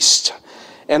Southeast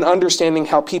and understanding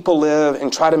how people live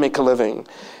and try to make a living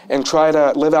and try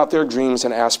to live out their dreams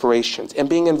and aspirations and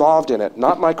being involved in it,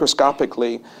 not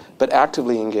microscopically, but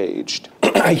actively engaged.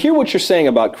 I hear what you're saying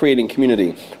about creating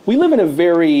community. We live in a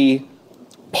very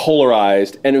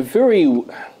polarized and a very,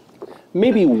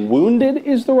 maybe wounded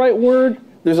is the right word.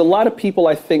 There's a lot of people,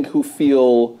 I think, who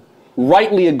feel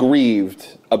rightly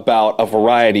aggrieved about a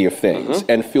variety of things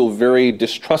and feel very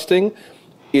distrusting.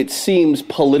 It seems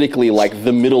politically like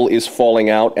the middle is falling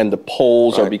out and the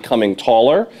poles are becoming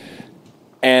taller.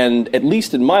 And at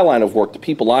least in my line of work, the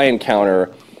people I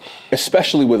encounter,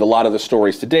 especially with a lot of the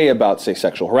stories today about, say,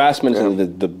 sexual harassment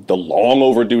and the long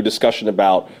overdue discussion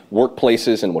about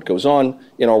workplaces and what goes on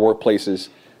in our workplaces,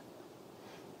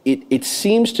 it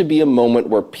seems to be a moment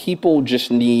where people just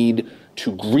need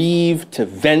to grieve, to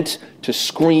vent, to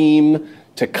scream,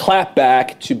 to clap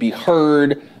back, to be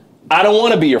heard. I don't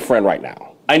want to be your friend right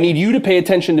now. I need you to pay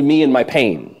attention to me and my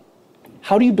pain.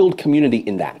 How do you build community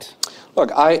in that? Look,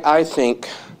 I think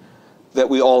that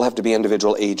we all have to be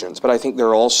individual agents, but I think there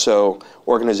are also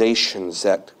organizations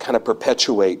that kind of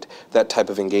perpetuate that type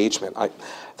of engagement.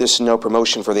 This is no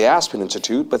promotion for the Aspen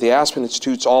Institute, but the Aspen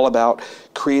Institute's all about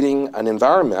creating an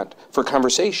environment for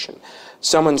conversation.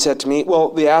 Someone said to me,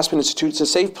 well, the Aspen Institute's a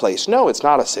safe place. No, it's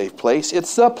not a safe place.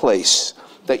 It's the place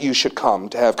that you should come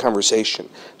to have conversation.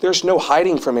 There's no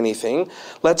hiding from anything.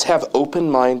 Let's have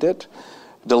open-minded,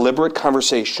 deliberate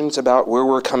conversations about where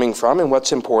we're coming from and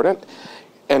what's important,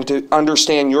 and to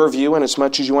understand your view in as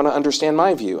much as you want to understand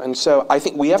my view. And so I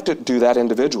think we have to do that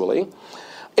individually.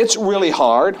 It's really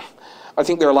hard. I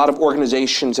think there are a lot of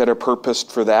organizations that are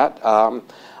purposed for that.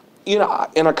 You know,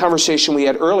 in a conversation we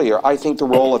had earlier, I think the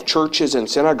role of churches and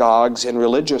synagogues and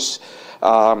religious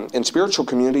and spiritual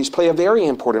communities play a very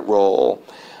important role.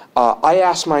 I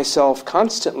ask myself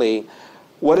constantly,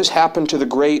 what has happened to the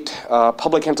great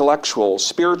public intellectuals,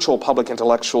 spiritual public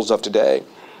intellectuals of today?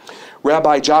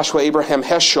 Rabbi Joshua Abraham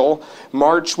Heschel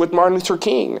marched with Martin Luther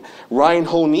King.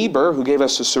 Reinhold Niebuhr, who gave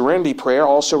us the Serenity Prayer,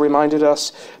 also reminded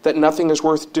us that nothing that is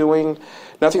worth doing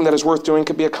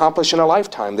could be accomplished in a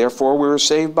lifetime. Therefore, we are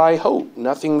saved by hope.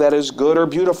 Nothing that is good or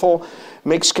beautiful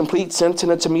makes complete sense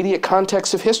in its immediate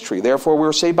context of history. Therefore, we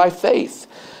are saved by faith.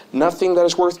 Nothing that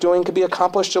is worth doing could be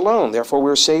accomplished alone. Therefore,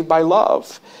 we are saved by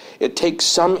love. It takes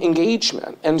some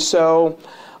engagement. And so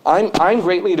I'm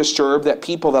greatly disturbed that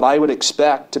people that I would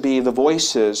expect to be the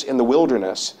voices in the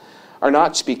wilderness are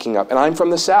not speaking up. And I'm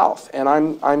from the South, and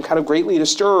I'm kind of greatly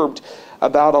disturbed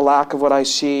about a lack of what I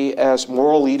see as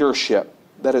moral leadership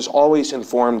that has always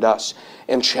informed us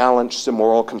and challenged the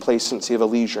moral complacency of a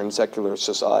leisure and secular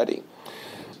society.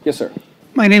 Yes, sir.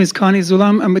 My name is Connie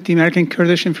Zulam. I'm with the American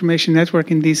Kurdish Information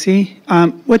Network in D.C.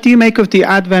 What do you make of the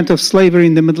advent of slavery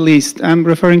in the Middle East? I'm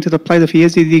referring to the plight of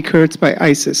Yazidi Kurds by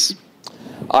ISIS.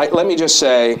 Let me just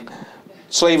say,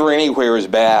 slavery anywhere is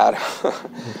bad.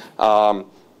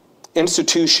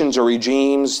 Institutions or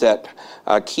regimes that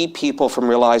keep people from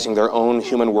realizing their own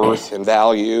human worth and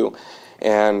value,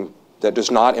 and that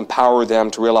does not empower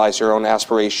them to realize their own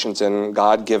aspirations and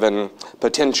God-given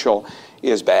potential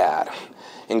is bad.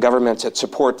 And governments that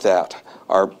support that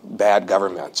are bad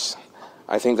governments.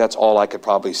 I think that's all I could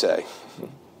probably say.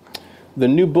 The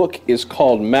new book is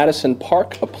called Madison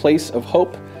Park, A Place of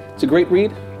Hope. It's a great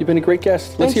read. You've been a great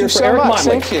guest. Let's hear it for Eric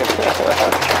Motley. Thank you.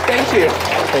 Thank you.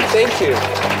 Thank you.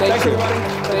 Thank you, everybody.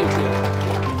 Thank you.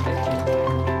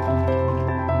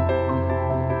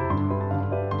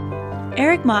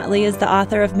 Eric Motley is the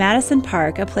author of Madison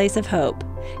Park, A Place of Hope.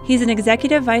 He's an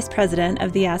executive vice president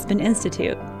of the Aspen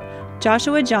Institute.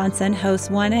 Joshua Johnson hosts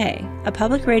 1A, a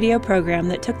public radio program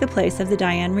that took the place of The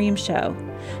Diane Rehm Show.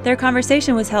 Their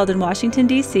conversation was held in Washington,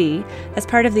 D.C. as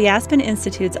part of the Aspen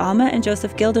Institute's Alma and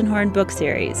Joseph Gildenhorn book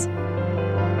series.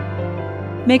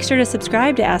 Make sure to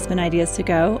subscribe to Aspen Ideas to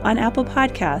Go on Apple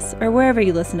Podcasts or wherever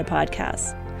you listen to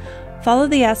podcasts. Follow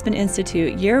the Aspen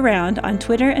Institute year-round on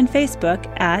Twitter and Facebook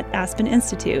at Aspen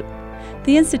Institute.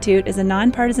 The Institute is a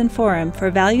nonpartisan forum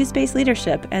for values-based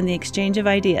leadership and the exchange of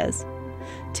ideas.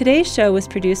 Today's show was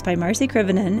produced by Marcy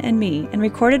Krivonen and me and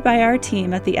recorded by our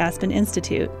team at the Aspen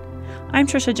Institute. I'm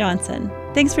Trisha Johnson.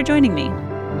 Thanks for joining me.